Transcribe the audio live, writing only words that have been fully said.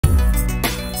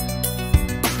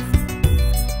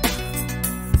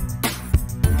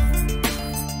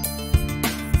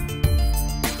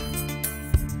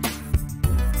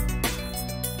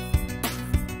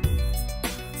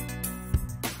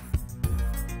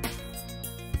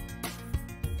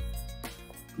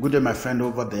Good day, my friend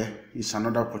over there. It's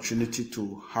another opportunity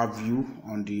to have you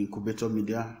on the Incubator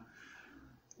Media,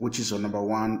 which is our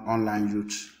 #1 online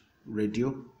youth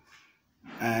radio.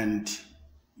 And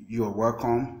you're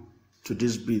welcome to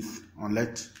this booth on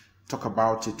Let's Talk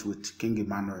About It with King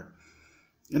Emmanuel.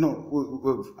 You know,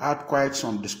 we've had quite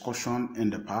some discussion in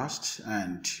the past,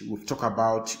 and we've talked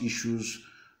about issues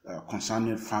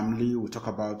concerning family. We talk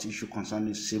about issue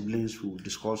concerning siblings. We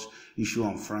discuss issue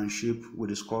on friendship. We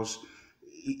discuss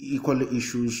equally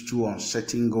issues too on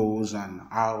setting goals and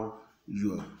how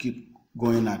you keep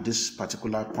going at this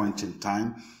particular point in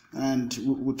time. And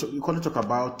we equally talk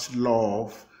about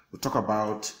love. We talk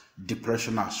about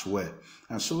depression as well.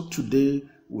 And so today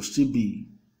we'll still be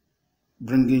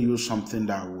bringing you something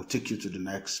that will take you to the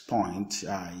next point.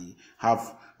 I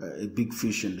have a big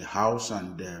fish in the house,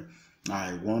 and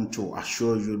I want to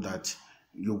assure you that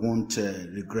you won't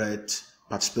regret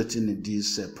participating in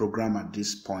this program at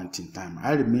this point in time.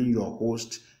 I remain your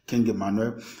host, King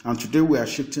Emmanuel, and today we are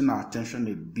shifting our attention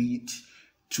a bit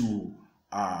to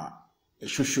a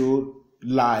social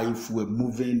life. We're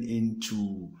moving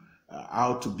into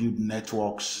how to build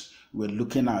networks. We're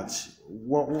looking at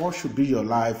what should be your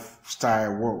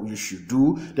lifestyle, what you should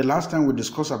do. The last time we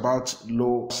discussed about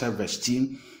low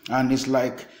self-esteem, and it's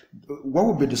like what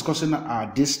we'll be discussing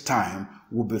at this time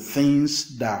will be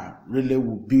things that really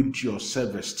will build your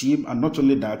self-esteem, and not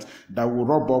only that, that will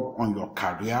rub up on your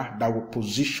career, that will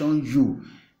position you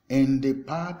in the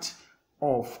path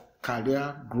of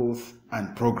career growth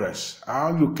and progress.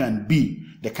 How you can be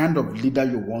the kind of leader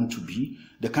you want to be,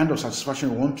 the kind of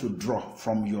satisfaction you want to draw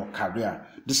from your career.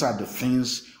 These are the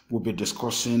things we'll be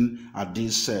discussing at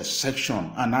this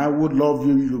section. And I would love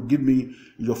you give me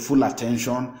your full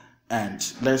attention,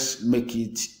 and let's make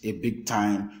it a big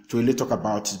time to really talk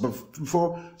about it. But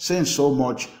before saying so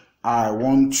much, I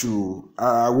won't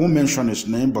mention his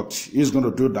name, but he's going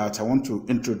to do that. I want to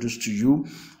introduce to you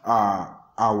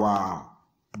our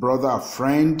brother,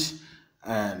 friend,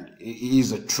 and he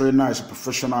is a trainer, he's a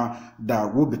professional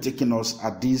that will be taking us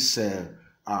at this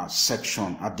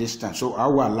section at this time. So I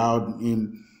will allow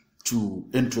him to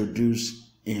introduce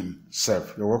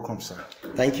himself. You're welcome, sir.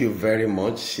 Thank you very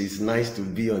much. It's nice to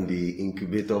be on the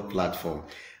Incubator platform,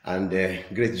 and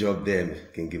great job there,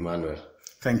 King Emmanuel.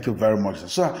 Thank you very much.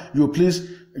 So you please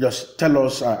just tell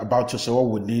us about yourself,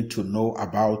 what we need to know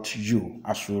about you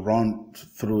as we run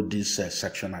through this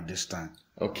section at this time.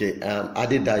 Okay,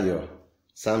 ADEDAYO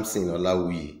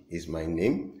Olawuyi is my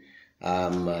name.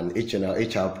 I'm an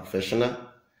HR professional.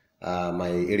 My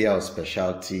area of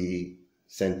specialty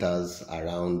centers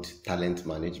around talent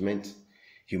management,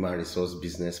 human resource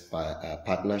business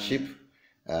partnership,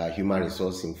 human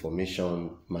resource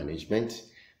information management,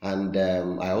 and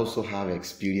I also have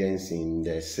experience in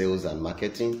the sales and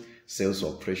marketing, sales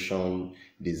operation,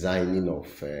 designing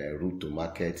of route to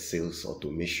market, sales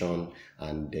automation,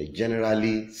 and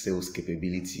generally sales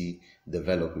capability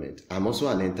development. I'm also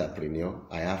an entrepreneur.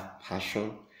 I have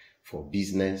passion for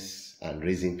business and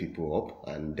raising people up,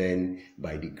 and then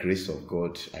by the grace of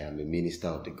God, I am a minister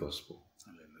of the gospel.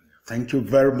 Thank you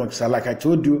very much, sir. Like I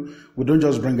told you, we don't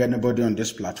just bring anybody on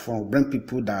this platform. We bring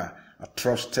people that are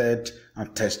trusted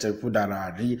and tested, people that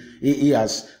are he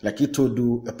has, like he told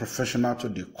you, a professional to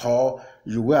the core.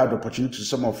 You will have the opportunity to see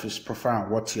some of his profile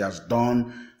and what he has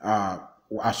done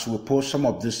as we post some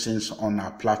of these things on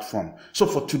our platform. So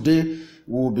for today,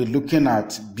 we'll be looking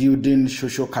at building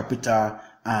social capital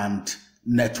and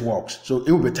networks. So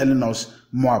he will be telling us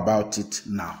more about it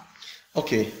now.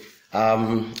 Okay.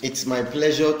 It's my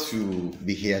pleasure to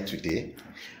be here today.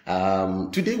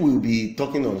 Today we'll be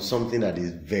talking on something that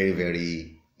is very,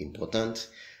 very important,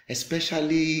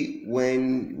 especially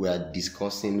when we are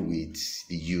discussing with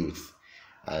the youth,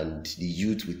 and the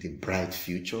youth with a bright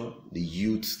future, the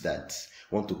youth that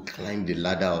want to climb the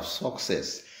ladder of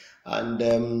success.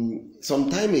 And some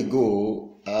time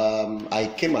ago,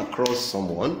 I came across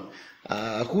someone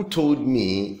who told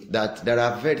me that there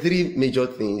are three major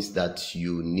things that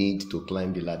you need to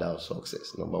climb the ladder of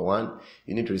success. Number one,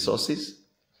 you need resources.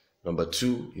 Number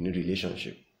two, you need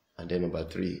relationship. And then number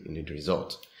three, you need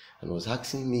result. And was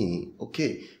asking me,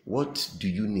 okay, what do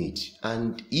you need?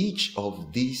 And each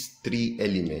of these three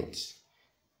elements,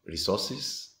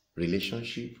 resources,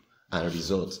 relationship, and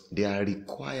results, they are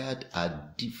required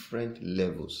at different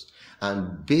levels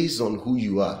and based on who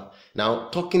you are. Now,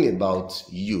 talking about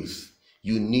youth,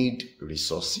 you need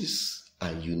resources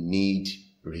and you need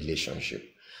relationship.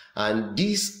 And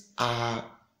these are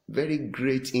very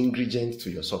great ingredients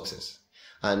to your success.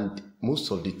 And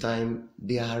most of the time,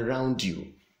 they are around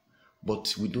you,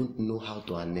 but we don't know how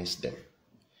to harness them.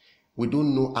 We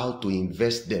don't know how to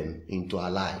invest them into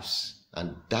our lives.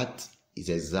 And that is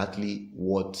exactly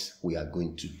what we are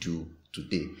going to do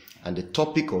today. And the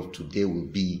topic of today will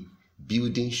be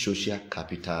building social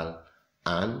capital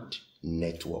and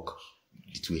network.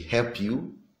 It will help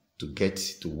you to get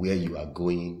to where you are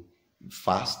going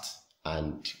fast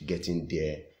and getting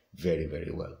there very,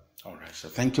 very well. All right, so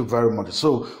thank you very much.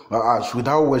 So,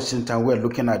 without wasting time, we're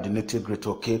looking at the nitty-gritty,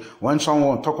 okay? When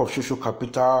someone talk of social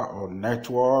capital or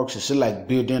networks, is it like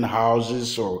building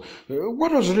houses, or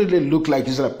what does it really look like?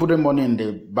 Is it like putting money in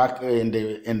the back, in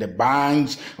the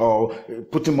banks, or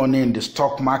putting money in the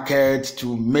stock market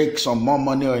to make some more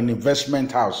money, or an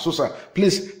investment house? So, sir,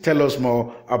 please tell us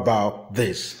more about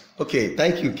this. Okay,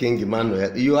 thank you, King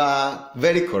Emmanuel. You are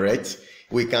very correct.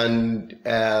 We can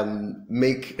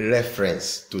make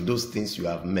reference to those things you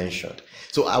have mentioned.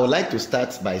 So I would like to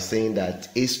start by saying that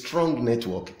a strong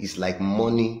network is like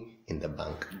money in the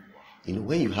bank. You know,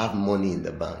 when you have money in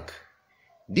the bank,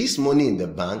 this money in the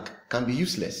bank can be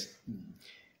useless.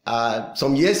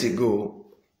 Some years ago,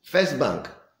 First Bank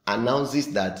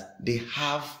announces that they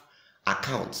have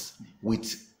accounts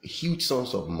with huge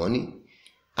sums of money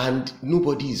and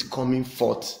nobody is coming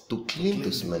forth to claim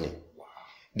this money.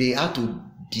 They had to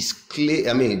display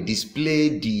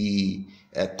the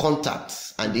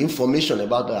contacts and the information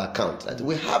about the account. That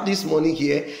we have this money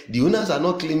here, the owners are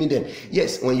not claiming them.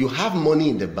 Yes, when you have money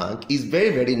in the bank, it's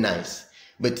very, very nice.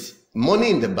 But money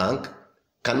in the bank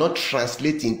cannot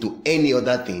translate into any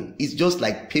other thing. It's just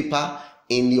like paper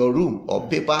in your room or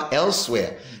paper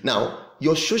elsewhere. Now,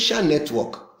 your social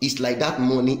network is like that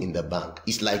money in the bank.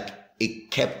 It's like a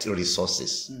kept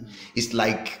resources. It's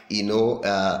like, you know,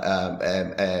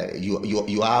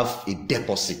 you have a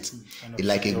deposit,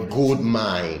 like a gold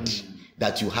mine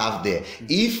that you have there.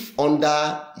 If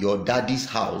under your daddy's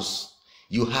house,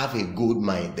 you have a gold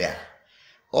mine there.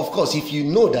 Of course, if you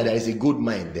know that there is a gold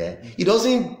mine there, it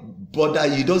doesn't bother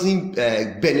you, it doesn't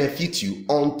benefit you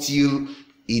until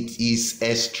it is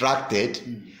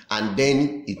extracted and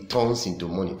then it turns into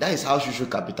money. That is how social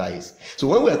capital is. So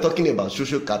when we are talking about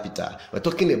social capital, we're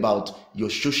talking about your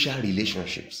social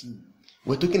relationships.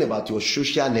 We're talking about your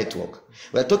social network.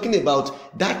 We're talking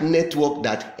about that network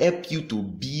that helps you to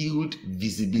build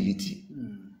visibility,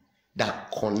 that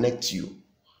connects you,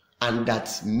 and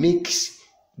that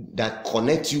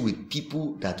connects you with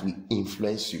people that will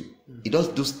influence you. It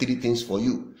does those three things for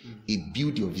you. It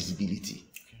builds your visibility.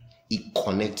 It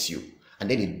connects you. And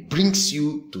then it brings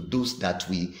you to those that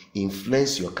will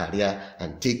influence your career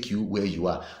and take you where you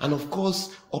are. And of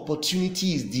course,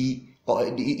 opportunity is the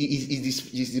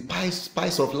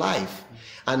spice of life.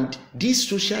 And this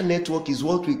social network is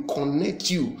what will connect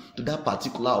you to that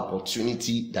particular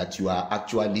opportunity that you are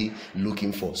actually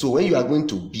looking for. So when you are going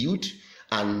to build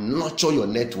and nurture your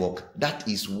network, that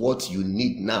is what you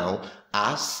need now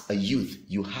as a youth.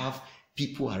 You have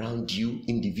people around you,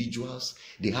 individuals,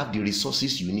 they have the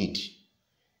resources you need.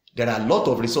 There are a lot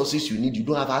of resources you need. You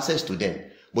don't have access to them,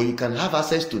 but you can have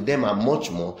access to them and much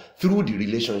more through the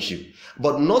relationship.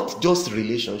 But not just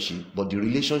relationship, but the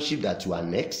relationship that you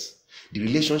annex, the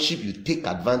relationship you take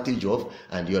advantage of,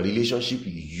 and your relationship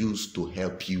you use to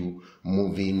help you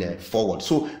moving forward.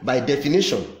 So by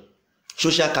definition,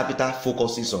 social capital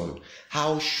focuses on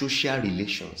how social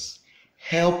relations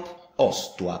help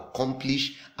us to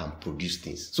accomplish and produce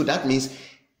things. So that means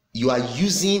you are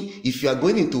using, if you are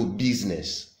going into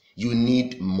business, you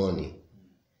need money.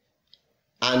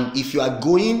 And if you are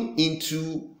going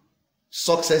into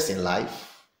success in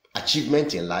life,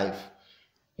 achievement in life,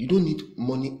 you don't need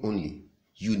money only.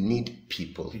 You need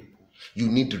people. You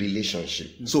need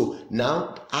relationship. So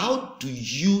now, how to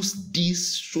use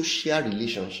this social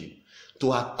relationship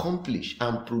to accomplish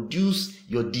and produce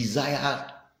your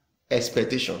desired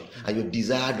expectation and your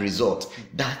desired result?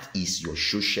 That is your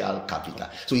social capital.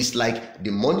 So it's like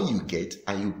the money you get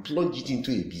and you plunge it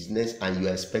into a business and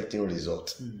you're expecting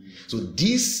results. So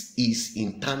this is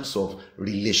in terms of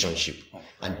relationship,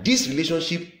 and this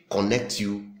relationship connects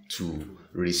you to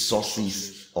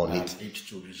resources on it.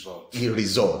 A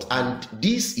result. And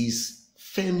this is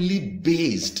firmly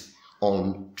based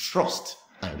on trust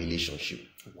and relationship.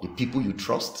 The people you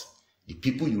trust, the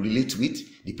people you relate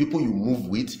with, the people you move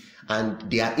with, and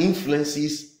their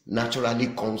influences naturally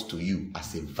comes to you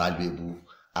as a valuable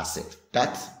asset.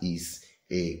 That is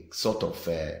a sort of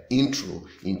intro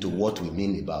into what we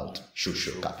mean about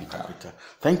social capital.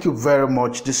 Thank you very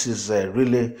much. This is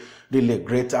really, really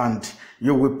great, and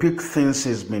you will pick things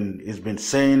he's been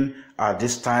saying at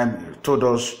this time. You told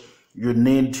us you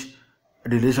need a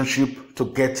relationship to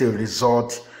get a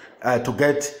result. To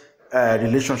get a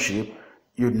relationship,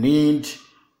 you need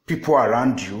people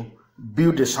around you.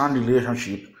 Build a sound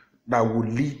relationship that will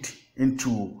lead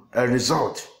into a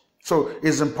result. So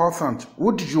it's important.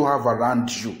 Who did you have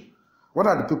around you? What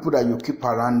are the people that you keep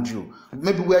around you?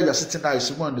 Maybe where you're sitting now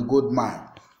is even on the gold mine.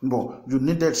 No, you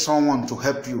needed someone to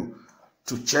help you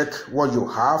to check what you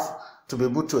have, to be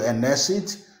able to enhance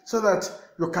it, so that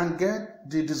you can get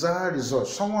the desired result.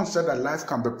 Someone said that life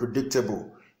can be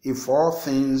predictable if all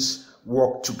things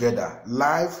work together.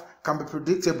 Life can be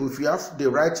predictable if you have the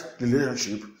right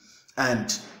relationship,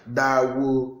 and that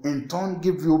will in turn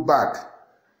give you back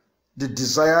the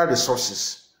desired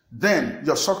resources. Then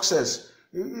your success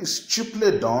is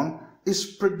cheaply done, is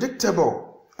predictable.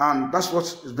 And that's what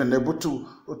has been able to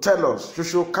tell us.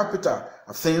 Social capital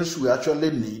are things we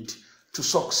actually need to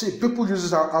succeed. People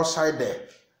use it outside there,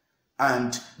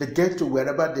 and they get to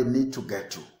wherever they need to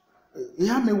get to. You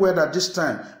hear me well at this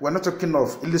time, we're not talking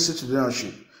of illicit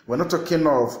relationship. We're not talking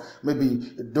of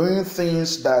maybe doing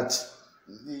things that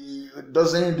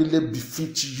doesn't really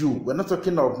befit you. We're not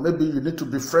talking of maybe you need to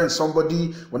befriend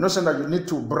somebody. We're not saying that you need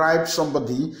to bribe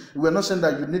somebody. We're not saying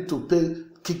that you need to pay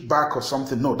kickback or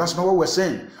something. No, that's not what we're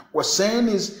saying. What we're saying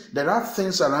is there are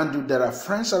things around you, there are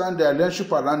friends around, there are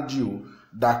relationship around you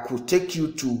that could take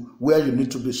you to where you need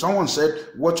to be. Someone said,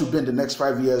 what you'll be in the next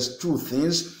 5 years, two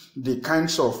things: the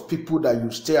kinds of people that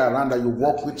you stay around, that you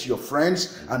work with, your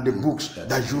friends, and the books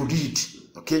that you read.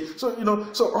 Okay, so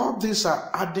so all these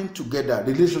are adding together.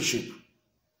 Relationship,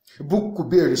 a book could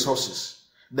be a resources.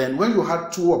 Then when you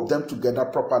had two of them together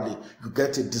properly, you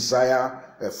get a desired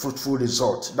fruitful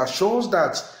result that shows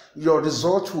that your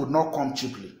result will not come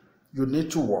cheaply. You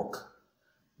need to work.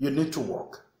 You need to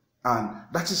work. And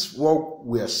that is what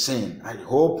we are saying. I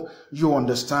hope you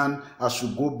understand as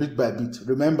you go bit by bit.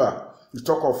 Remember, we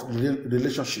talk of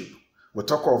relationship, we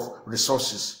talk of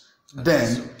resources.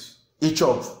 Then each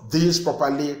of these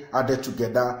properly added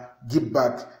together give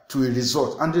back to a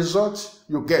result. And the result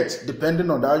you get,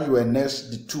 depending on how you enhance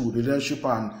the two, relationship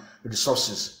and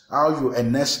resources, how you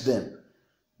enhance them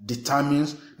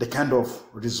determines the kind of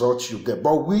results you get.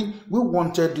 But we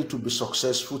wanted you to be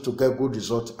successful, to get good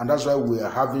results, and that's why we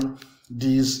are having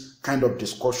this kind of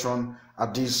discussion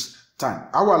at this time.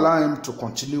 I will allow him to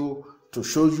continue to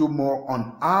show you more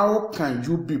on how can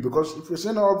you be, because if you're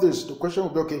saying all this, the question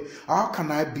will be, okay, how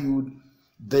can I build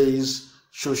these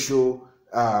social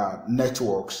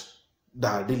networks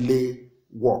that really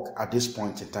work at this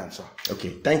point in time, sir? Okay,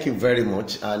 thank you very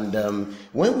much. And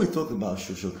when we talk about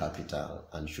social capital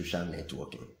and social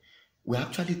networking, we're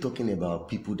actually talking about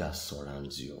people that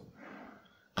surround you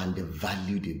and the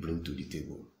value they bring to the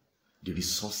table, the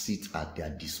resources at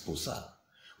their disposal,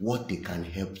 what they can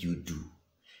help you do.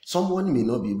 Someone may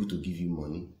not be able to give you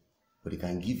money, but they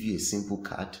can give you a simple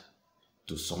card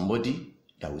to somebody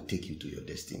that will take you to your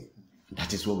destiny.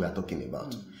 That is what we are talking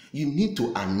about. You need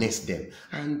to harness them.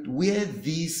 And where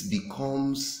this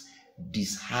becomes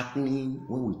disheartening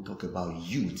when we talk about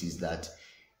youth is that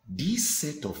this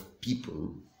set of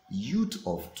people, youth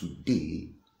of today,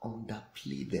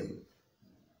 underplay them.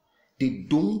 They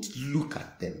don't look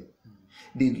at them.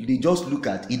 They just look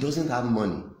at, he doesn't have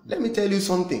money. Let me tell you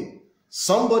something.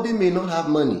 Somebody may not have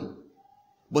money,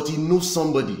 but he knows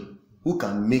somebody who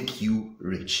can make you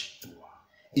rich.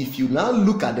 If you now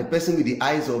look at the person with the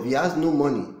eyes of, he has no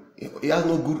money, he has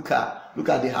no good car, look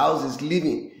at the house he's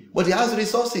living, but he has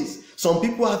resources. Some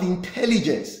people have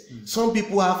intelligence. Some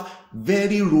people have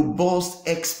very robust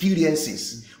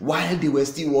experiences while they were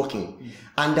still working.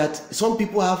 And that some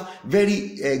people have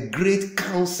very great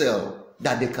counsel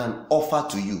that they can offer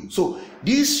to you. So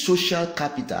this social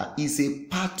capital is a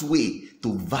pathway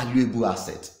to valuable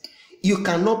assets. You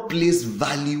cannot place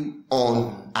value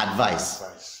on advice.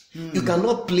 You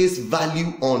cannot place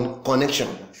value on connection.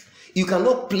 You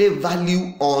cannot place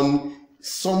value on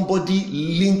somebody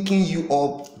linking you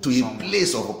up to a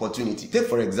place of opportunity. Take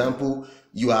for example,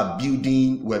 you are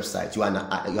building websites. You are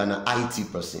an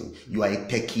IT person. You are a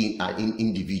techie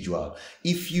individual.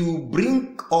 If you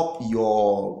bring up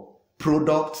your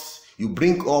products, you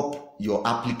bring up your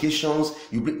applications,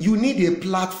 you need a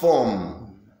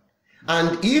platform.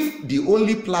 And if the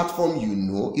only platform you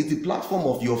know is the platform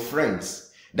of your friends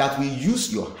that will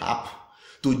use your app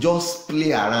to just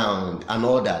play around and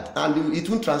all that, and it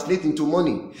won't translate into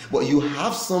money, but you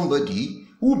have somebody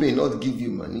who may not give you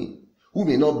money, who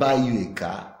may not buy you a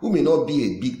car, who may not be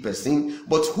a big person,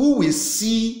 but who will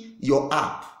see your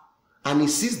app and he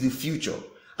sees the future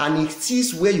and he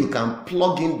sees where you can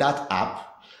plug in that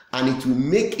app and it will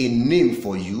make a name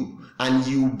for you and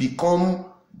you become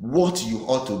what you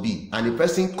ought to be. And the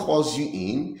person calls you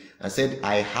in and said,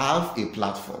 I have a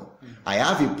platform. I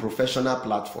have a professional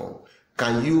platform.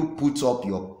 Can you put up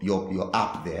your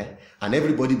app there? And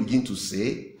everybody begin to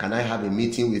say, can I have a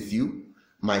meeting with you?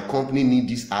 My company needs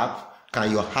this app.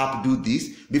 Can your app do this?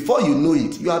 Before you know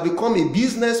it, you have become a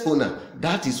business owner.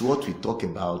 That is what we talk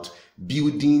about,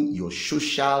 building your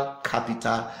social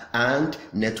capital and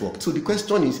network. So the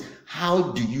question is,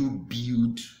 how do you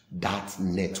build that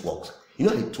network? You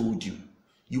know, I told you,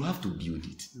 you have to build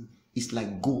it. It's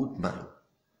like gold mine.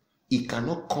 It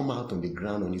cannot come out on the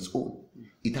ground on its own.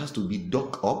 It has to be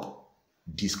dug up,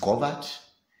 discovered,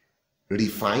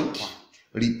 refined,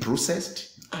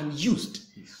 reprocessed, and used.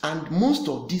 And most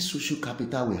of this social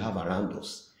capital we have around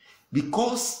us,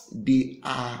 because they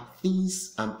are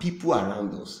things and people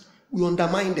around us, we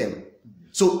undermine them.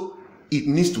 So it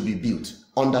needs to be built.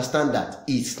 Understand that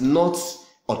it's not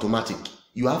automatic.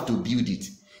 You have to build it.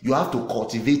 You have to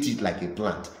cultivate it like a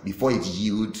plant before it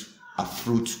yields a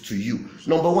fruit to you.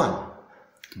 Number one,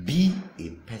 be a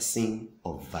person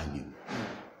of value.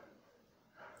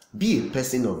 Be a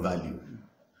person of value.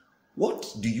 What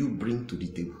do you bring to the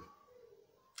table?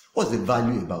 What's the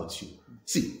value about you?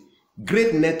 See,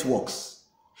 great networks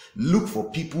look for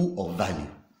people of value.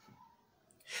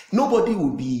 Nobody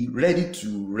will be ready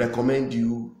to recommend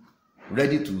you,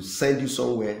 ready to send you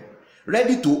somewhere,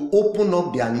 ready to open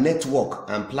up their network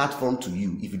and platform to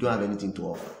you if you don't have anything to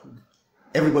offer.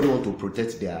 Everybody wants to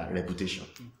protect their reputation.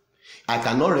 I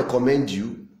cannot recommend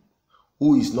you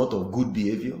who is not of good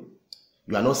behavior.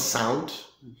 You are not sound.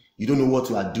 You don't know what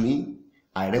you are doing.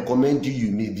 I recommend you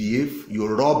misbehave. You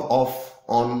rub off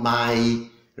on my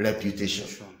reputation.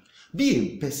 Be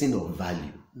a person of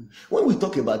value. When we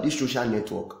talk about this social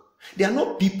network, they are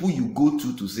not people you go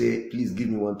to say, please give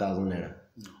me 1,000 naira.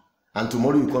 And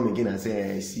tomorrow you come again and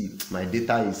say, see, my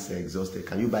data is exhausted.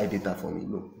 Can you buy data for me?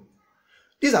 No.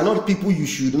 These are not people you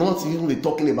should not even be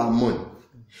talking about money.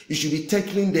 You should be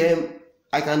tackling them.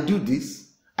 I can do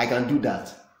this. I can do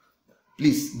that.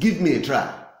 Please give me a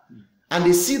try. And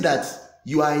they see that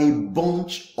you are a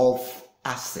bunch of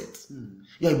assets.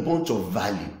 You are a bunch of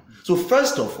value. So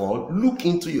first of all, look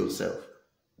into yourself.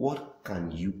 What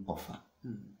can you offer?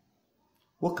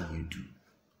 What can you do?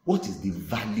 What is the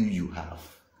value you have?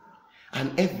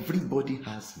 And everybody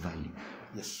has value.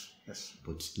 Yes, yes.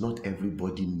 But not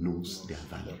everybody knows their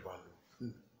value.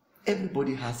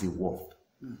 Everybody has a worth.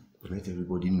 But not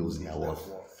everybody knows their worth.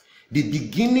 The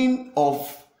beginning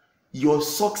of your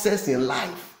success in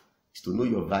life is to know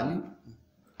your value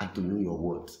and to know your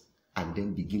worth, and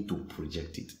then begin to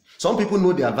project it. Some people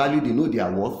know their value, they know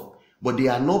their worth, but they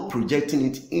are not projecting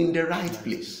it in the right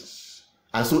place.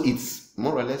 And so it's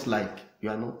more or less like you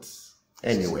are not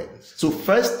anywhere. So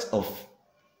first of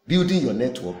building your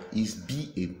network is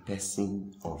be a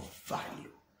person of value.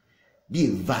 Be a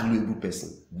valuable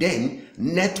person. Then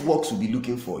networks will be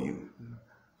looking for you.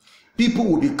 People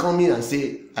will be coming and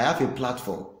say, I have a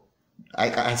platform.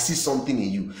 I see something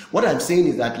in you. What I'm saying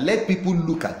is that let people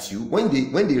look at you. When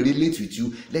they relate with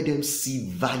you, let them see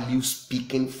value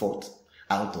speaking forth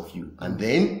out of you. And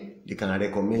then they can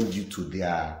recommend you to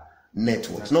their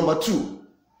networks. Number two,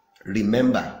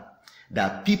 remember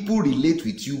that people relate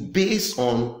with you based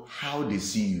on how they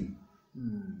see you.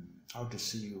 How they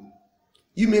see you.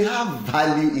 You may have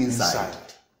value inside.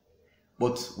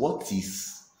 But what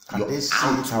is your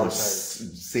outward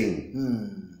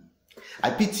saying? I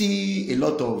pity a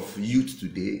lot of youth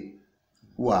today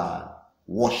who are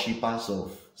worshippers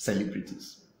of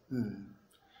celebrities,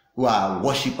 who are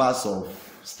worshippers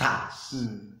of stars.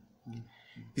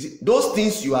 You see, those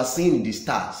things you are seeing in the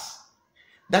stars,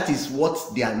 that is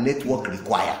what their network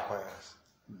requires.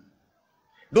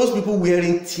 Those people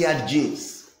wearing tiered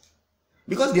jeans,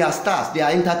 because they are stars, they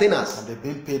are entertainers. And they're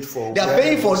being paid for. They are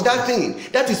paying for that thing.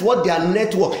 That is what their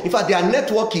network. In fact, their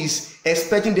network is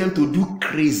expecting them to do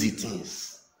crazy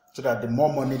things. So that the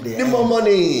more money they earn, more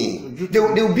money. They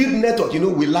will build network. You know,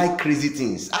 we like crazy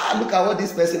things. Look at what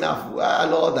this person has and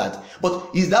all that.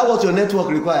 But is that what your network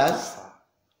requires?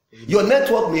 Your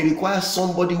network may require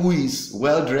somebody who is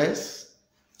well dressed,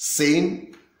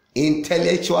 sane,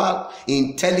 intellectual,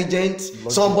 intelligent,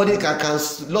 somebody can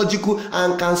logical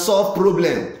and can solve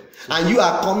problem. And you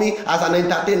are coming as an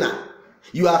entertainer.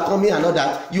 You are coming and all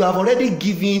that. You have already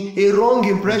given a wrong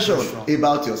impression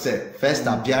about yourself. First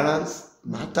appearance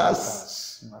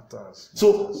matters.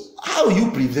 So how are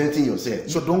you presenting yourself?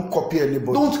 So don't copy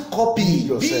anybody. Don't copy.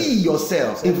 Be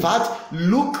yourself. In fact,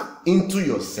 look into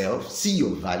yourself, see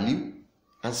your value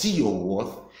and see your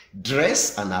worth.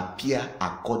 Dress and appear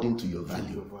according to your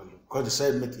value. Because they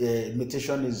say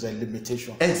imitation is a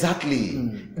limitation.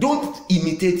 Exactly. Don't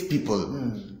imitate people.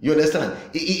 You understand?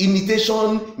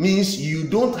 Imitation means you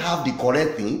don't have the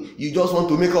correct thing. You just want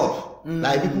to make up.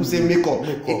 Like people say make up.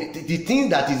 The thing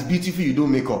that is beautiful, you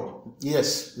don't make up.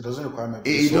 Yes. It doesn't require makeup.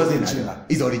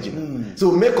 It's original.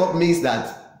 So make up means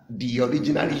that the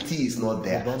originality is not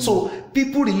there. So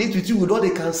people relate with you with what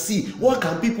they can see. What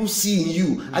can people see in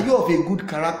you? Are you of a good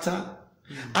character?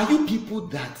 Are you people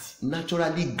that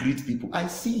naturally greet people? I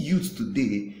see youth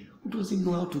today who doesn't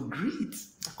know how to greet.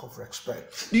 Lack of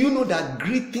respect. Do you know that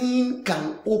greeting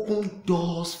can open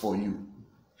doors for you?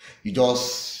 You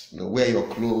just wear your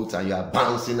clothes and you are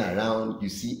bouncing around. You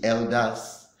see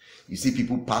elders. You see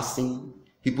people passing.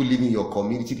 People live in your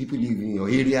community. People live in your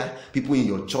area. People in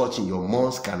your church, in your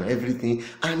mosque and everything.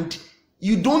 And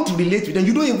you don't relate with them.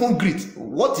 You don't even greet.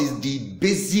 What is the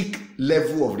basic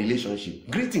level of relationship?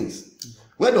 Greetings.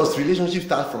 Where does relationship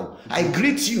start from? I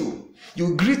greet you.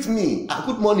 You greet me.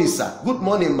 Good morning, sir. Good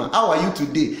morning, ma. How are you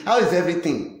today? How is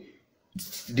everything?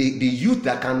 The youth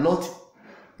that cannot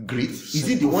greet, is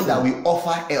it the one that will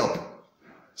offer help?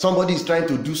 Somebody is trying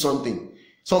to do something.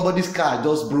 Somebody's car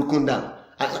just broken down.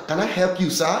 Can I help you,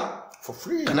 sir? For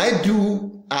free. Can I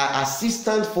do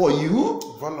assistance for you?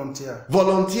 Volunteer.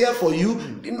 Volunteer for you.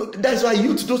 That's why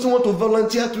youth doesn't want to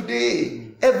volunteer today.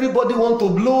 Everybody want to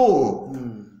blow.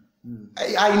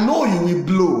 I know you will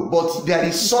blow, but there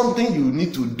is something you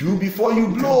need to do before you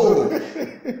blow.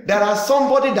 There are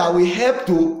somebody that will help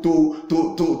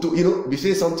to we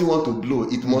say something want to blow,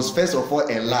 it must first of all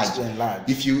enlarge.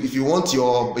 If you want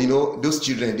your those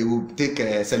children, they will take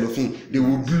cellophane, they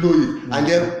will blow it, and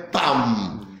then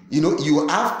bam, you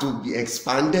have to be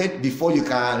expanded before you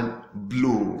can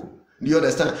blow. Do you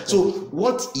understand? So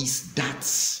what is that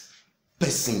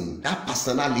person, that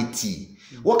personality?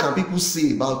 What can people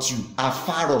say about you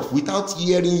afar off without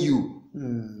hearing you?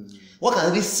 What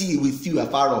can they see with you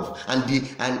afar off, and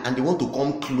they want to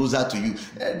come closer to you?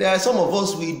 There are some of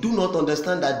us, we do not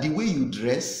understand that the way you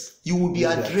dress, you will be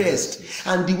addressed,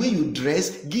 and the way you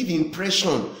dress give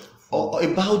impression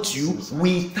about you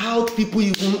without people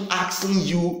even asking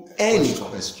you any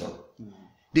question.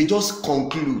 They just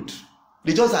conclude.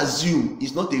 They just assume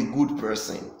he's not a good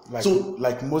person.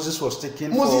 Like Moses was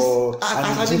taken for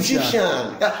an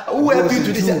Egyptian. Yeah. Who helped you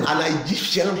today? An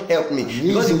Egyptian helped me.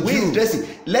 Because the way he's dressing,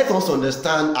 let us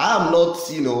understand, I am not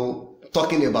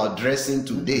talking about dressing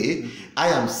today. I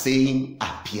am saying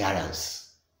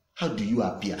appearance. How do you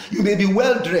appear? You may be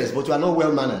well dressed, but you are not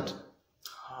well mannered.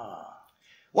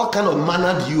 What kind of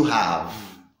manner do you have?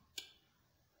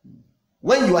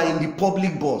 When you are in the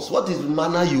public bus, what is the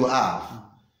manner you have?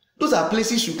 Those are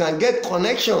places you can get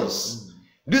connections.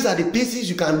 These are the places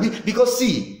you can be. Because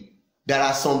see, there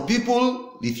are some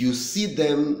people, if you see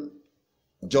them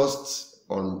just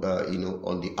on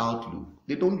the outlook,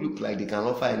 they don't look like they can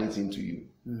offer anything to you.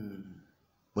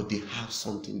 But they have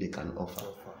something they can offer.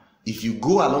 If you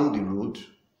go along the road,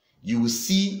 you will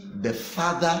see the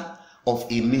father of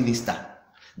a minister,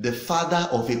 the father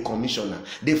of a commissioner,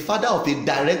 the father of a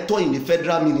director in the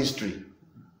federal ministry.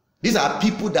 These are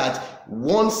people that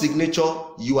one signature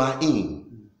you are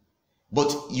in,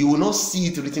 but you will not see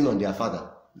it written on their father.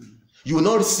 You will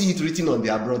not see it written on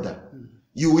their brother.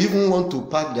 You will even want to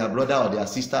pat their brother or their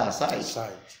sister aside.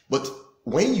 But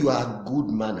when you are good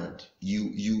mannered,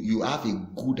 you have a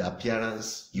good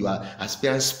appearance. Your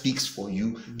appearance speaks for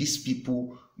you. These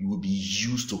people you will be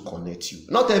used to connect you.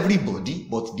 Not everybody,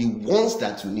 but the ones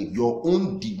that you need. Your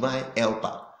own divine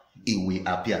helper, it will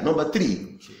appear. Number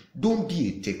 3, don't be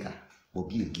a taker, but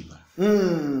be a giver.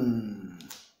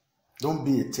 Don't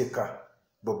be a taker,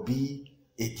 but be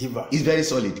a giver. It's very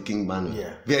solid, King Manu.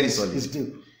 Yeah, very solid. It's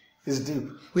deep. It's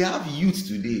deep. We have youth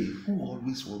today who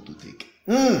always want to take.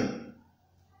 Okay,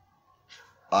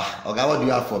 what do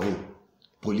you have for me?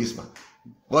 Policeman.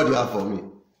 What do you have for me?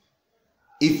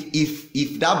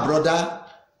 If that brother,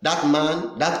 that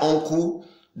man, that uncle,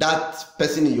 that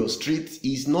person in your street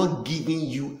is not giving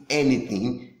you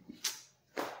anything,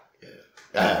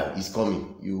 he's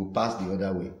coming. You pass the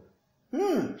other way.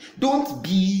 Don't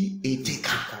be a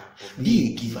taker,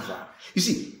 be a giver. You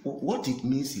see, what it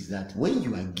means is that when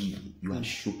you are giving, you are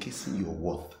showcasing your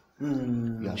worth.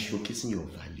 You are showcasing your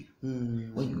value.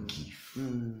 When you give,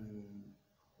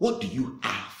 what do you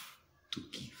have to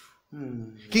give?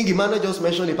 King Emmanuel just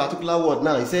mentioned a particular word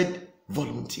now. He said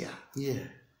volunteer. Yeah.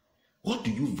 What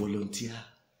do you volunteer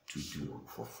to do?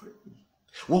 For free.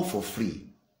 Work for free.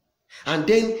 And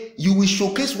then you will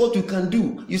showcase what you can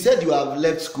do. You said you have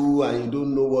left school and you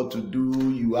don't know what to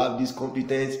do. You have this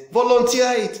competence.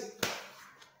 Volunteer it.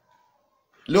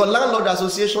 Your landlord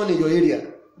association in your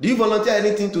area. Do you volunteer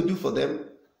anything to do for them?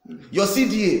 Your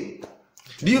CDA.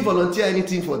 Do you volunteer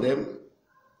anything for them?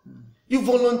 You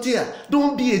volunteer.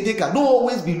 Don't be a taker. Don't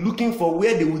always be looking for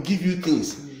where they will give you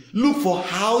things. Look for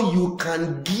how you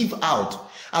can give out.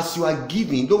 As you are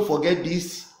giving, don't forget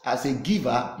this. As a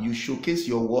giver, you showcase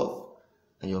your worth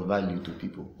and your value to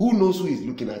people. Who knows who is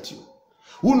looking at you?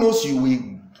 Who knows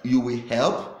you will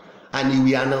help and he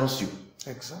will announce you.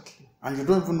 Exactly. And you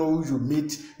don't even know who you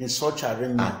meet in such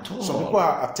arrangement. Some people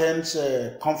attend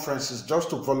conferences just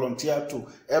to volunteer to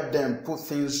help them put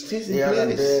things here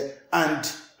and there.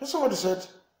 And somebody said,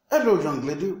 "Hello, young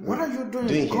lady, what are you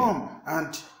doing? Come."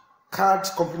 And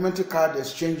cards, complimentary card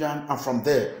exchange, and from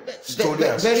there,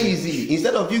 very easy.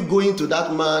 Instead of you going to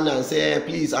that man and say,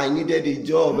 "Please, I needed a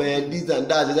job and this and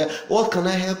that," what can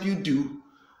I help you do?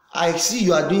 I see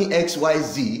you are doing X, Y,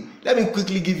 Z. Let me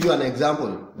quickly give you an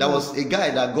example. There was a guy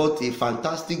that got a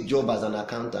fantastic job as an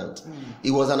accountant.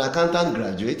 He was an accountant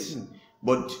graduate,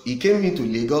 but he came into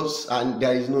Lagos and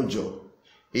there is no job.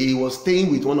 He was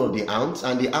staying with one of the aunts,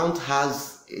 and the aunt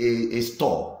has a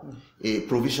store, a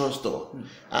provision store.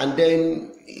 And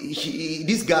then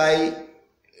this guy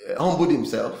humbled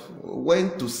himself,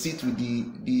 went to sit with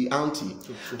the auntie,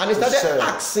 and he started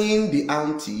asking the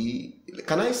auntie,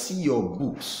 "Can I see your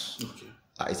books?" Okay.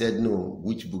 I said, "No."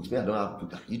 "Which books?" "Me, I don't have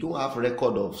books." "You don't have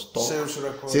record of stock,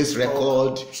 sales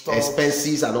record,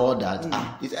 expenses and all that."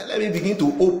 He said, "Let me begin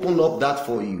to open up that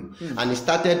for you." And he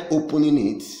started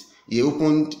opening it. He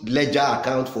opened ledger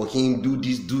account for him, do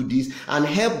this, and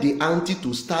help the auntie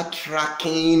to start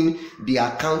tracking the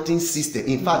accounting system.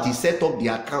 In fact, he set up the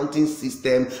accounting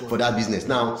system for that business.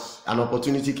 Now, an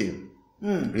opportunity came.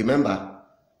 Remember,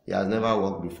 he has never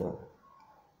worked before.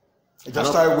 It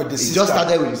just started with the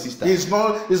sister. He's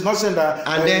not saying that.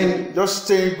 And then just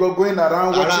staying, going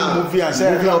around watching movie and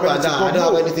saying, up and down. I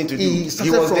don't have anything to do.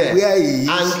 He was there, where he is,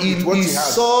 and he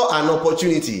saw an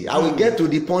opportunity. I will get to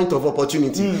the point of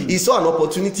opportunity. He saw an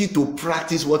opportunity to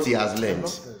practice what he has learned.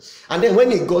 And then when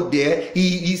he got there,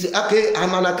 he said, "Okay,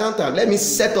 I'm an accountant. Let me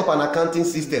set up an accounting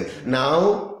system."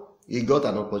 Now he got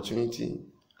an opportunity,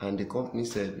 and the company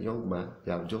said, "Young man,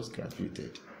 you have just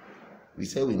graduated. We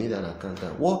said we need an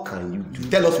accountant. What can you do?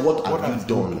 Tell us what have you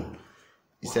done?"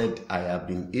 He said, "I have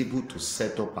been able to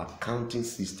set up accounting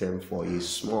system for a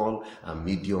small and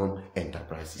medium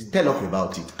enterprises." Tell us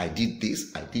about it. "I did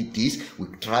this, we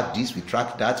tracked this, we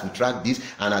tracked that, we tracked this,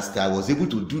 and as I was able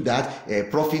to do that,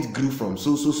 profit grew from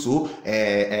so,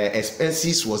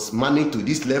 expenses was managed to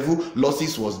this level,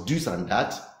 losses was this and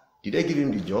that." Did they give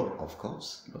him the job? Of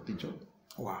course, not the job.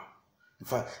 Wow. In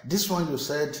fact, this one you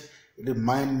said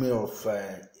remind me of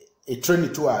a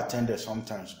training tour I attended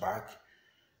sometimes back.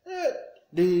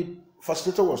 The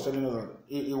facilitator was telling us that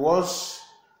he was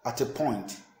at a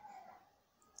point,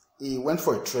 he went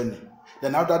for a training.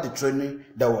 Then after the training,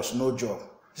 there was no job.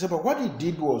 He said, but what he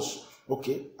did was,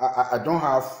 okay, I don't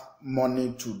have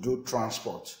money to do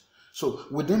transport. So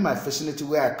within my vicinity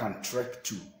where I can trek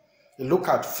to, he looked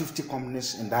at 50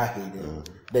 companies in that area,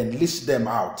 then list them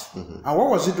out. And what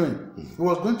was he doing? He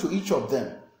was going to each of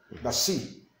them. Now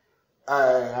see, I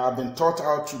have been taught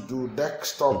how to do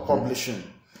desktop publishing.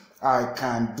 I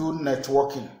can do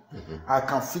networking. I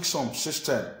can fix some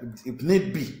system if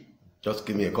need be. Just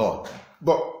give me a call.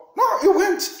 But no, he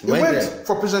went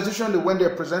for presentation. They went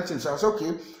there presenting. So I said,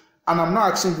 okay, and I'm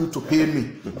not asking you to pay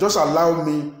me. Just allow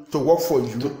me to work for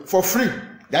you for free.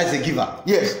 That's a giver.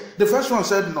 Yes. The first one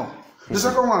said no. The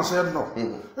second one said no.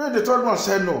 The third one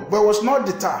said no. But it was not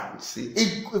the time.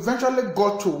 It eventually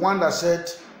got to one that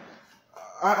said,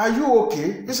 are you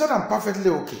okay? He said, I'm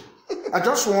perfectly okay. I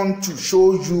just want to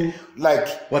show you, like,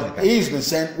 he's been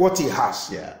saying what he has.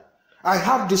 Yeah. I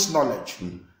have this knowledge,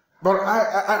 but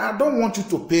I don't want you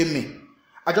to pay me.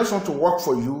 I just want to work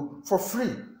for you for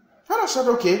free. And I said,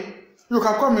 okay, you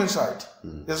can come inside.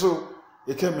 And so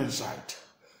he came inside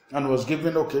and was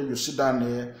given, okay, you sit down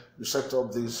here, you set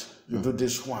up this, you do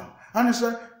this one. And he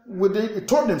said, he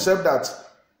told himself that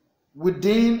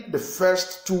within the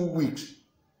first 2 weeks,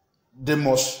 they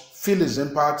must feel his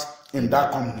impact in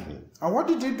that company. And what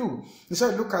did he do? He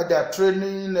said, look at their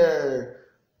training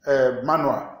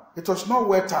manual. It was not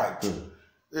well typed.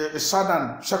 He sat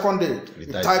down, second day, he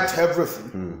typed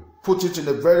everything, put it in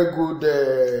a very good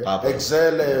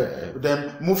Excel,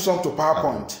 then moved some to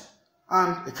PowerPoint,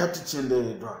 and he kept it in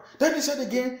the drawer. Then he said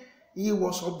again, he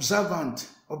was observant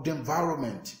of the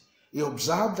environment. He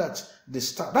observed that the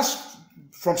staff, that's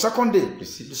from second day, the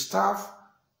staff,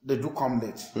 they do come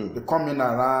late. They come in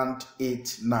around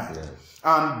 8, 9. Yeah.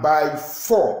 And by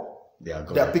 4, they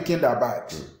are picking their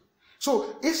bags.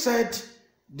 So he said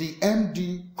the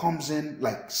MD comes in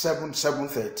like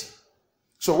 7:30.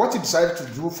 So what he decided to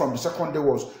do from the second day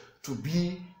was to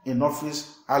be in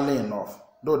office early enough.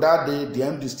 Though that day, the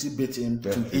MD still beat him to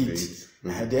eat. The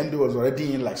MD was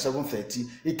already in like 7:30.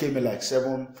 He came in like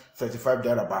 7:35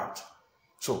 thereabout.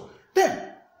 So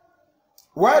then,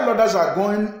 while others are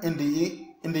going in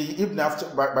the evening after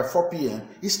by 4 p.m.,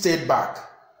 he stayed back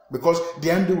because the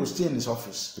MD was still in his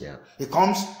office. Yeah. He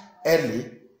comes,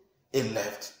 early, he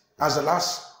left as the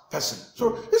last person.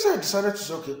 So he said, I decided to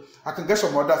say, okay, I can get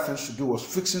some other things to do, was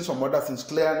fixing some other things,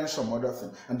 clearing some other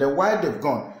things. And then while they've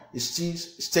gone, he still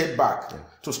stayed back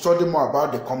to study more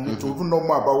about the company, to even know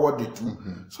more about what they do.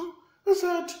 So he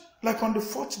said, like on the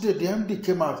 4th day, the MD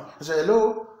came out. He said,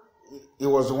 hello. He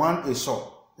was the one he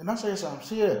saw. And I said, yes, I'm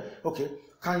here. Okay,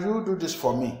 can you do this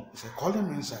for me? He said, call him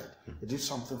inside. He did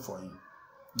something for him.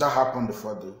 That happened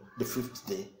before the 5th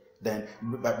day. Then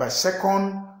by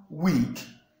second week,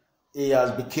 he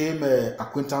has become an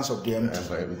acquaintance of the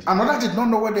MD. Another did not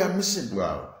know what they are missing.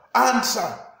 Wow. And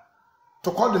sir,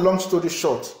 to cut the long story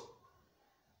short,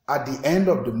 at the end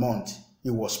of the month, he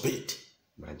was paid.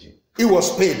 Imagine. He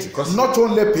was paid. Because not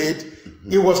only paid,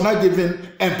 he was not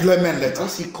given employment letter.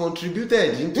 Because he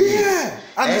contributed into it.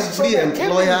 And every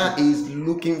employer is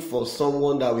looking for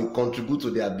someone that will contribute to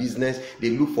their business.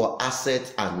 They look for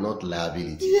assets and not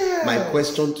liability. Yes. My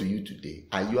question to you today,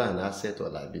 are you an asset or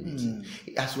liability?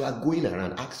 As you are going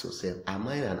around, ask yourself, am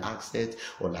I an asset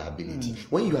or liability?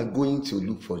 When you are going to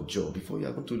look for a job, before you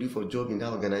are going to look for a job in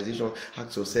that organization,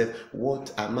 ask yourself,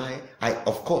 what am I?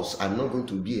 Of course, I'm not going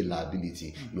to be a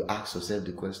liability. You ask yourself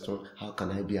the question, how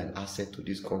can I be an asset to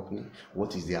this company?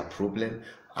 What is their problem?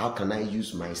 How can I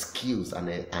use my skills and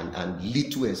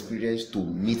little experience to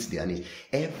meet their needs?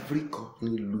 Every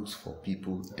company looks for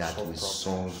people that will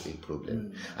solve a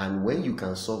problem. And when you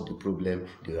can solve the problem,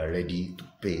 they are ready to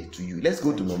pay to you. Let's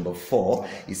go to number 4.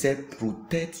 He said,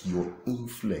 protect your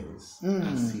influence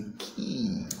as a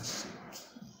key.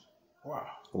 Wow.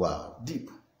 Wow.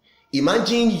 Deep.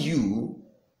 Imagine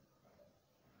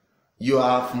you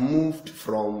have moved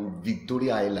from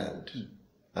Victoria Island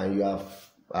and you have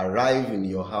arrived in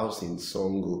your house in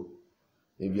Songo,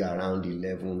 maybe around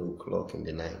 11 o'clock in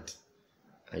the night,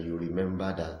 and you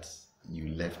remember that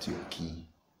you left your key,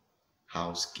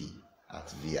 house key,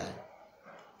 at VI.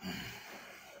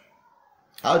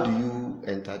 How do you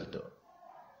enter the door?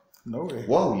 No way.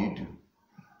 What will you do?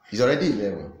 It's already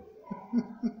 11.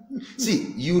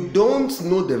 See, you don't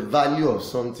know the value of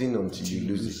something until you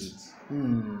lose it.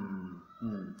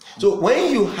 So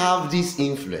when you have this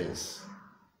influence,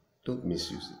 don't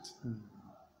misuse it.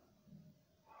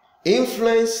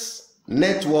 Influence,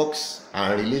 networks,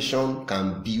 and relation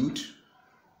can build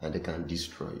and they can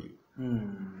destroy you.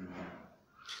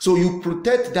 So you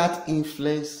protect that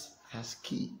influence as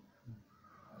key.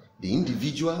 The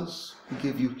individuals who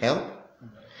gave you help,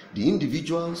 the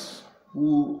individuals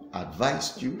who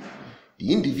advised you,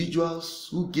 the individuals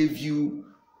who gave you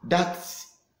that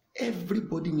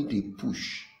everybody need a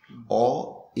push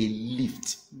or a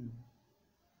lift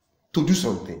to do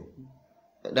something.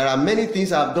 There are many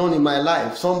things I've done in my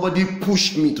life. Somebody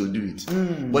pushed me to do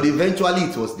it. But eventually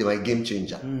it was my game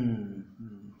changer.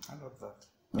 I love that.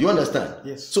 Do you understand?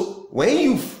 Yes. So when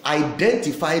you've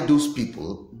identified those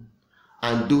people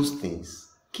and those things,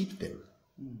 keep them.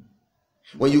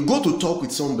 When you go to talk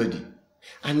with somebody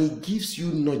and he gives you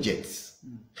nuggets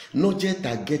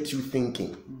that get you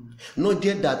thinking,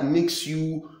 nugget that makes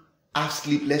you have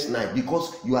sleepless night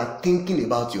because you are thinking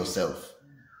about yourself,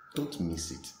 don't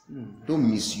miss it. Don't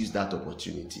misuse that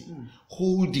opportunity.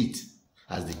 Hold it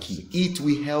as the key. It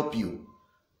will help you.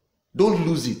 Don't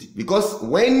lose it, because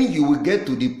when you will get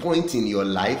to the point in your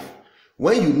life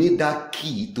when you need that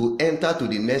key to enter to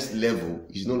the next level,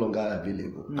 it's no longer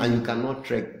available and you cannot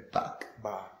track back.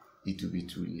 It will be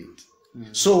too late.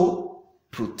 So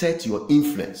protect your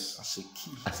influence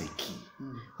as a key.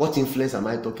 What influence am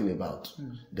I talking about?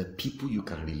 The people you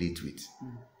can relate with.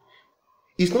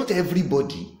 It's not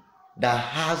everybody that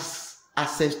has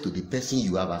access to the person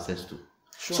you have access to.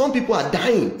 Some people are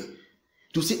dying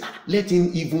to say, let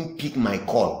him even pick my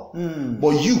call.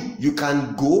 But you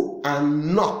can go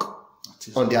and knock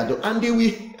on their door and they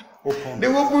will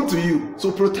open to you.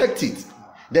 So protect it.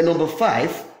 Then number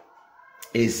 5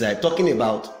 is talking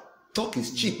about talk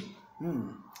is cheap.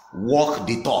 Walk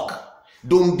the talk.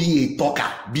 Don't be a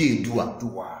talker, be a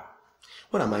doer.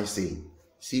 What am I saying?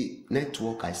 See,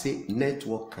 network, I say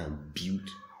network can build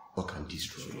or can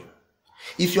destroy.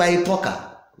 If you are a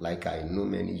talker, like I know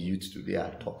many youths today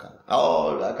are talkers.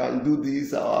 Oh, I can do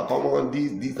this, oh, come on,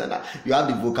 this and that. You have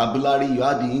the vocabulary, you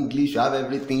have the English, you have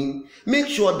everything. Make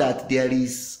sure that there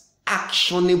is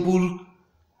actionable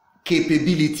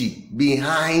capability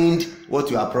behind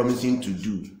what you are promising to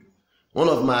do. One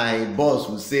of my boss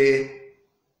will say,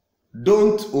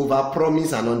 don't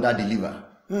overpromise and underdeliver.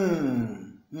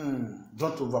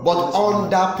 Don't overpromise. But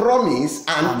underpromise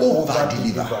and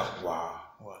overdeliver. Wow,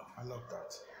 I love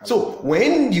that. So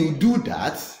when you do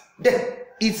that, then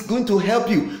it's going to help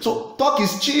you. So talk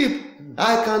is cheap.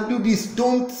 I can do this.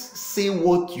 Don't say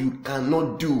what you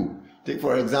cannot do. Take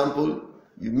for example,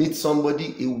 You meet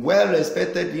somebody, a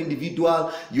well-respected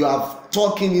individual, you are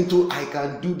talking into, I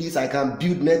can do this, I can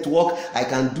build network, I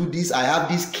can do this, I have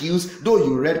these skills. Though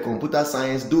you read computer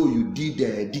science, though you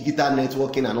did digital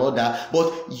networking and all that,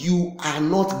 but you are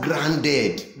not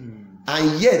grounded.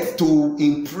 And yet, to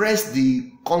impress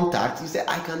the contact, you say,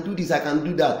 I can do this, I can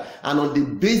do that. And on the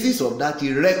basis of that,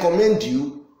 he recommend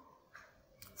you,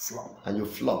 and you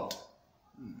flopped.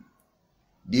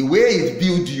 The way it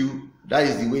built you, that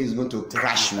is the way it's going to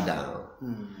crash you down.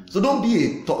 So don't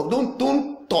be a talk.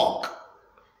 Don't talk.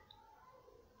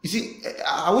 You see,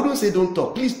 I wouldn't say don't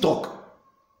talk. Please talk.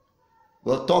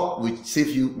 Well, talk will save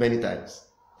you many times.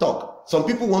 Talk. Some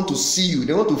people want to see you.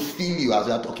 They want to feel you as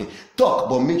you are talking. Talk,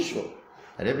 but make sure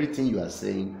that everything you are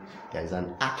saying, there is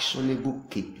an actionable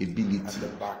capability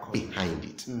behind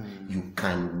it. You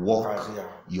can walk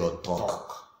your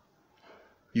talk.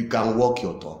 You can walk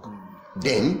your talk.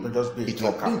 Then don't just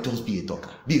be a talker,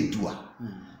 be a doer.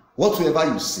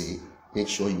 Whatsoever you say, make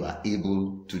sure you are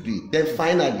able to do it. Then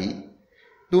finally,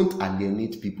 don't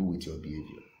alienate people with your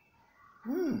behavior.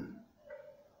 Don't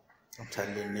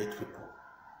alienate people.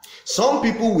 Some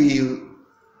people will.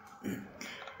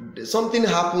 Something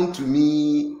happened to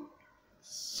me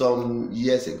some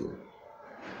years ago,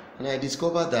 and I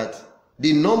discovered that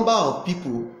the number of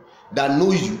people that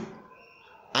know you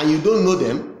and you don't know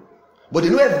them, but they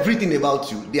know everything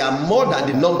about you, they are more than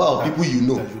the number of people you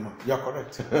know. You are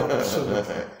correct.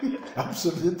 Absolutely.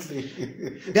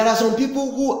 Absolutely. There are some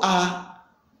people who are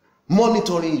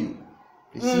monitoring you.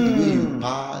 They see the way you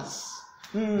pass,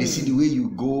 they see the way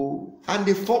you go, and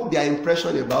they form their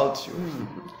impression about you.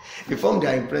 They form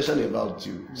their impression about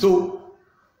you. So,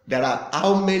 there are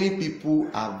how many people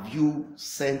have you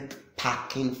sent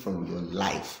packing from your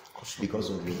life because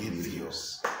of your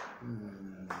behaviors?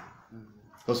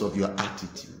 Because of your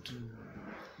attitude,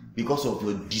 because of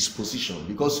your disposition,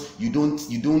 because you don't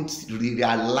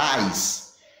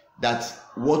realize that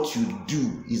what you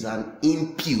do is an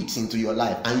input into your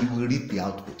life, and you will reap the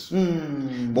output.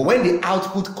 But when the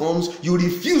output comes, you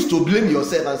refuse to blame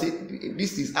yourself and say,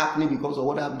 this is happening because of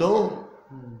what I've done.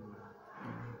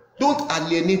 Don't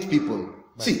alienate people.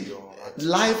 See,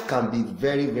 life can be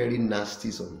very, very nasty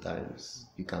sometimes.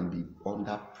 You can be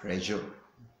under pressure,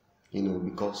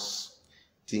 because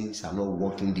things are not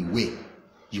working the way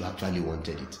you actually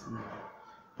wanted it.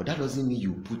 But that doesn't mean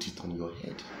you put it on your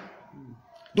head.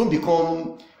 Don't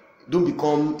become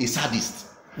a sadist.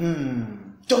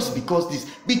 Just because this.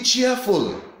 Be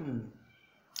cheerful.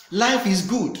 Life is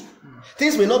good.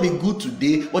 Things may not be good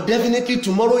today, but definitely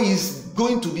tomorrow is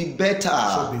going to be better.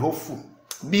 So be hopeful.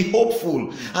 Be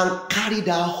hopeful and carry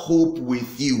that hope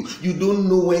with you. You don't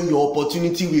know when your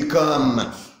opportunity will come.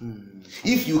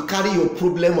 If you carry your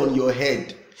problem on your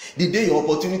head, the day your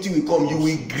opportunity will come, you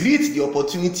will greet the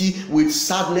opportunity with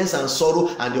sadness and sorrow,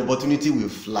 and the opportunity will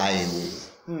fly away.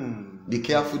 Be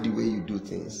careful the way you do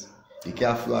things. Be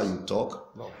careful how you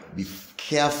talk. Be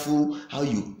careful how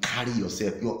you carry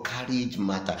yourself. Your carriage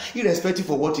matters, irrespective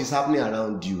of what is happening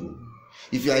around you.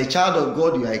 If you are a child of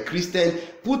God, you are a Christian,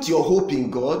 put your hope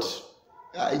in God.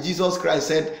 Jesus Christ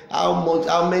said,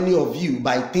 how many of you,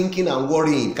 by thinking and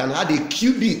worrying, can add a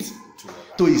cubit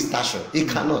to his stature? He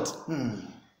cannot.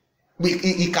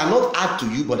 He cannot add to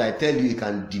you, but I tell you, he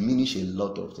can diminish a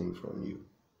lot of things from you.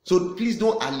 So please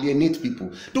don't alienate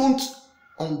people. Don't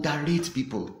underrate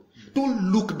people.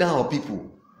 Don't look down on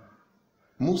people.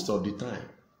 Most of the time,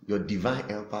 your divine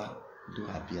helper don't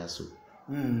appear so.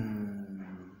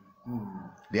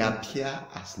 They appear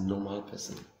as normal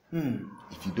person.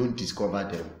 If you don't discover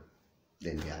them,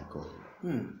 then they are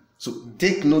gone. So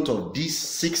take note of these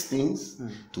 6 things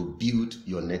to build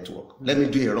your network. Let me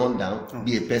do a rundown.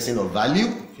 Be a person of value.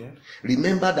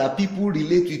 Remember that people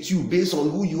relate with you based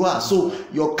on who you are. So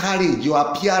your courage, your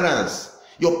appearance,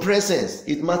 your presence,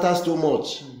 it matters so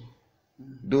much.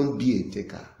 Don't be a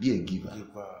taker, be a giver.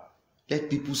 Let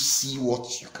people see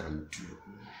what you can do.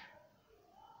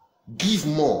 Give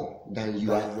more than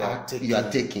you are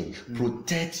taking.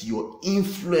 Protect your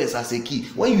influence as a key.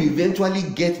 When you eventually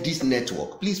get this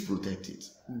network, please protect it.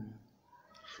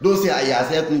 Don't say, he has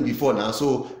helped me before now,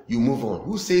 so you move on.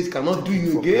 Who says cannot do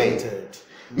you again?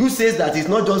 Who says that it's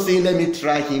not just saying, let me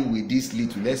try him with this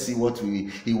little, let's see what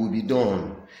he will be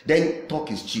done. Then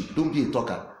talk is cheap. Don't be a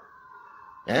talker.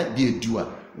 Be a doer.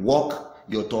 Walk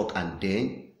your talk, and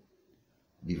then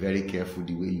be very careful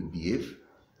the way you behave.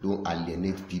 Don't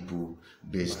alienate people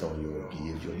based on your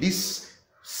behavior. These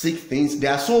 6 things,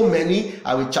 there are so many.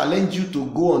 I will challenge you to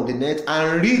go on the net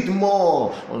and read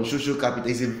more on social capital.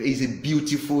 It's a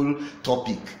beautiful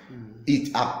topic. it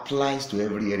applies to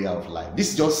every area of life.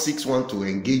 This just seeks one to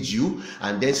engage you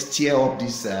and then stir up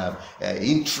this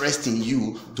interest in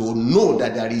you to know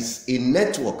that there is a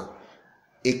network,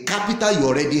 a capital you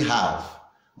already have,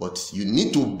 but you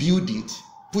need to build it,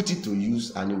 put it to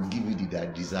use, and it will give you the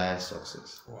desired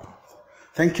success. Wow.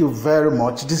 Thank you very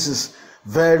much. This is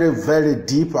very, very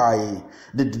deep.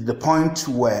 The points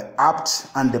were apt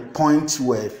and the points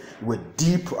were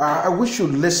deep. I wish you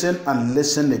listen and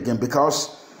listen again,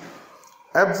 because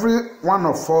every one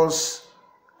of us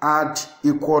had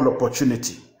equal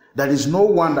opportunity. There is no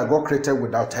one that got created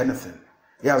without anything.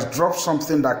 He has dropped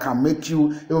something that can make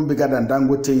you even bigger than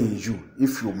Dangote in you,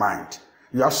 if you mind.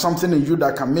 You have something in you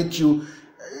that can make you,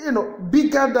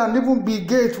 bigger than even Bill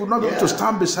Gates would not be able to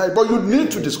stand beside. But you need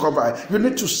to discover it. You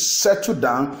need to settle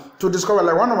down to discover.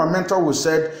 Like one of my mentors who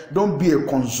said, don't be a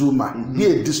consumer, be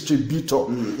a distributor.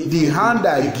 The hand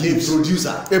that gives.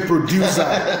 A producer.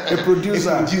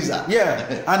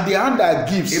 Yeah. And the hand that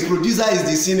gives. A producer is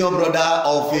the senior brother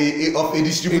of a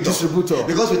distributor.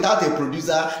 Because without a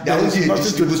producer, there will be a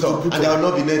distributor. And there will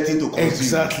not be nothing to consume.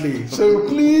 Exactly. So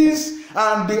please,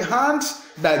 and the hands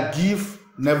that give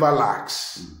never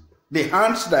lacks. The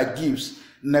hands that gives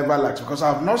never lacks, because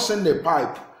I have not seen a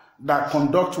pipe that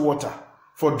conducts water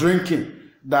for drinking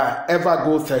that ever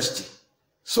go thirsty.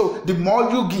 So the more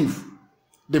you give,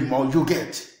 the more you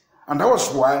get. And that was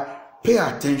why pay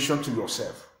attention to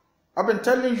yourself. I've been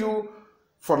telling you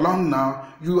for long now,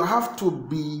 you have to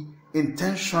be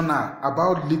intentional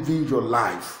about living your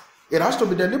life. It has to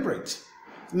be deliberate.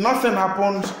 Nothing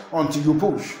happens until you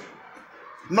push.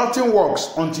 Nothing works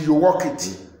until you walk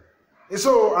it.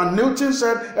 So, and Newton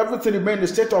said, everything remained in a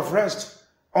state of rest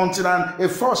until a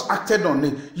force acted on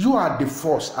it. You are the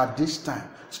force at this time.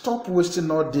 Stop wasting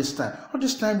all this time. All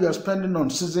this time you are spending on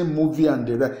season movie and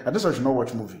the rest. I guess I should not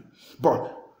watch movie.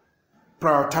 But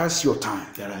prioritize your time.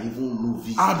 There are even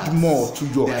movies. Add more to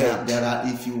your head. There are,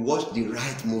 if you watch the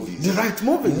right movies. The right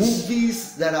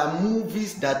movies. There are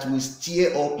movies that will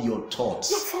stir up your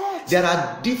thoughts. There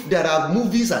are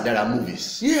movies and there are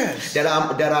movies. Yes. There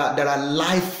are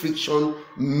life friction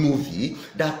movie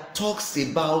that talks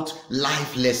about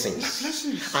life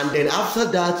lessons. And then after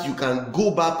that, you can go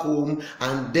back home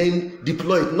and then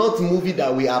deploy it. Not movie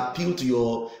that will appeal to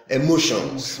your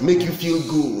emotions, make you feel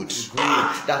good.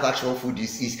 That action food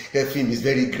the film is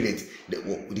very great.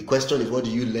 The question is, what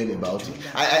do you learn about it?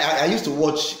 I used to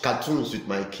watch cartoons with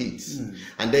my kids,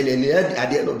 and then at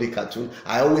the end of the cartoon,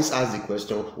 I always ask the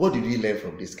question, what did we learn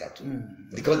from this cartoon?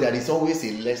 Because there is always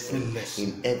a lesson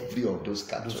in every of those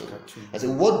cartoons. I said,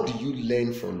 what do you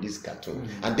learn from this cartoon?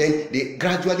 And then they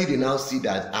gradually now see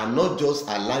that I'm not just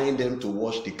allowing them to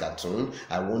watch the cartoon,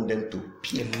 I want them to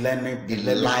pick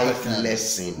the life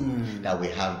lesson that we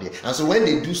have there. And so when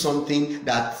they do something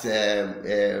that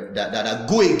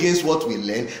go against what we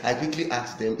learn, I quickly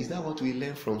ask them, is that what we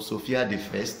learned from Sophia the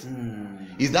First?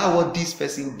 Is that what this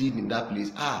person did in that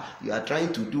place? You are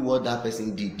trying to do what that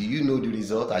person did. Do you know the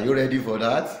result? Are you ready for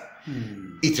that?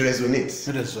 It resonates.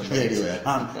 Very well.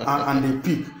 And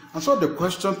they pick. And so the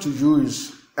question to you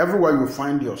is, everywhere you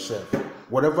find yourself,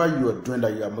 whatever you are doing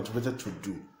that you are motivated to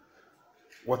do,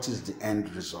 what is the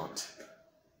end result?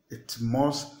 It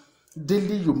must,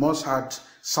 daily you must add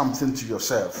something to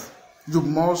yourself. You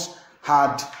must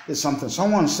add something.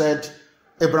 Someone said,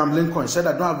 Abraham Lincoln said,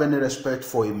 I don't have any respect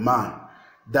for a man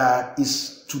that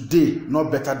is today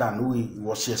not better than who he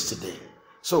was yesterday.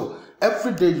 So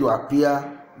every day you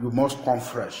appear, you must come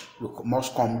fresh. You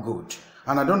must come good.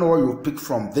 And I don't know what you pick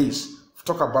from this.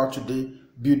 Talk about today,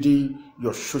 building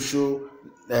your social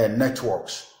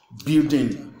networks,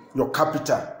 building your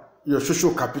capital, your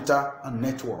social capital and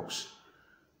networks.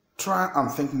 Try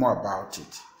and think more about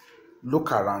it.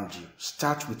 Look around you.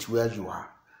 Start with where you are.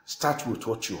 Start with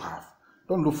what you have.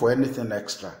 Don't look for anything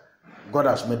extra. God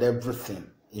has made everything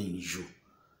in you.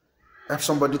 Help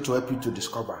somebody to help you to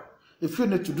discover. If you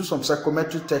need to do some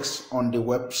psychometric tests on the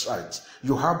website,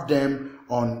 you have them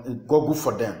on Google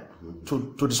for them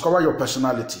to discover your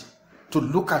personality, to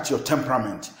look at your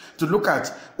temperament, to look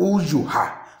at who you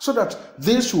are, so that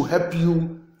this will help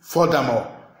you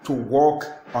furthermore to walk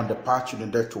on the path you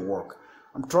need to walk.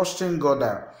 I'm trusting God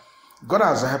that God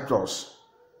has helped us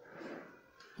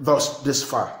this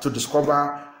far to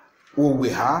discover who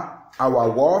we are, our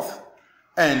worth,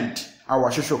 and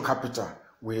our social capital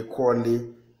will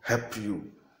equally help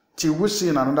you. Till we see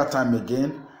in another time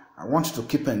again, I want you to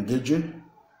keep engaging,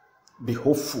 be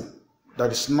hopeful.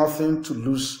 There is nothing to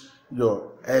lose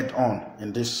your head on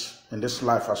in this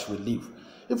life as we live.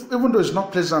 Even though it's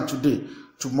not pleasant today,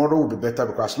 tomorrow will be better,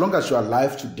 because as long as you are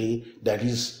alive today, there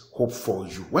is hope for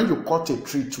you. When you cut a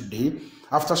tree today,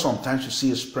 after some time you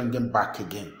see it springing back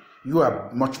again. You are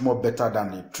much more better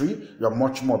than a tree. You are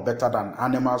much more better than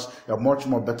animals. You are much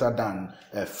more better than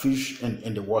a fish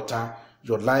in the water.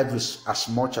 Your life is as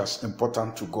much as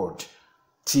important to God.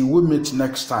 Till we meet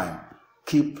next time,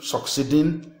 keep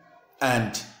succeeding,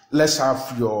 and let's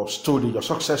have your story, your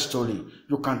success story.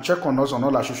 You can check on us on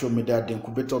all our social media, the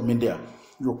Incubator Media.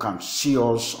 You can see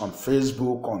us on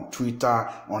Facebook, on Twitter,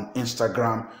 on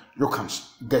Instagram. You can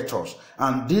get us.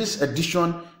 And this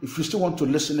edition, if you still want to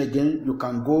listen again, you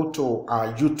can go to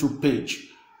our YouTube page.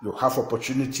 You have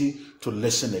opportunity to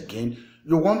listen again.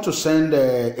 You want to send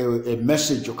a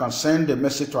message, you can send a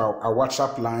message to our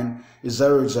WhatsApp line,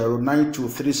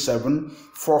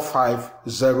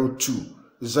 0092374502.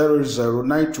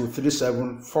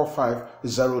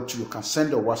 0092374502. You can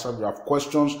send a WhatsApp. You have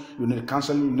questions, you need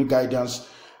counseling, you need guidance.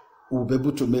 We'll be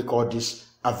able to make all this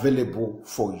available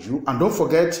for you. And don't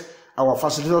forget, our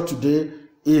facilitator today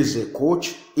is a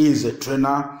coach, is a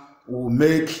trainer. We'll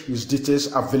make his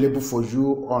details available for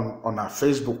you on our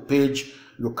Facebook page.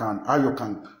 You can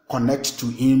connect to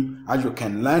him, and you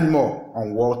can learn more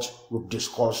on what we've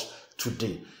discussed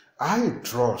today. I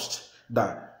trust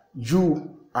that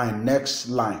you are in next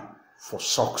line for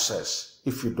success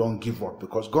if you don't give up,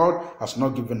 because God has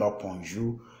not given up on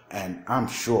you, and I'm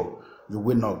sure you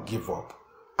will not give up.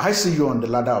 I see you on the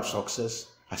ladder of success.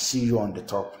 I see you on the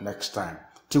top next time.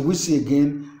 Till we see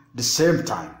again, the same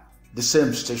time, the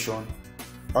same station.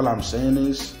 All I'm saying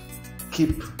is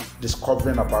keep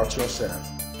discovering about yourself,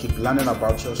 keep learning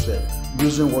about yourself,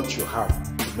 using what you have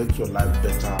to make your life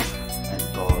better, and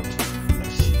God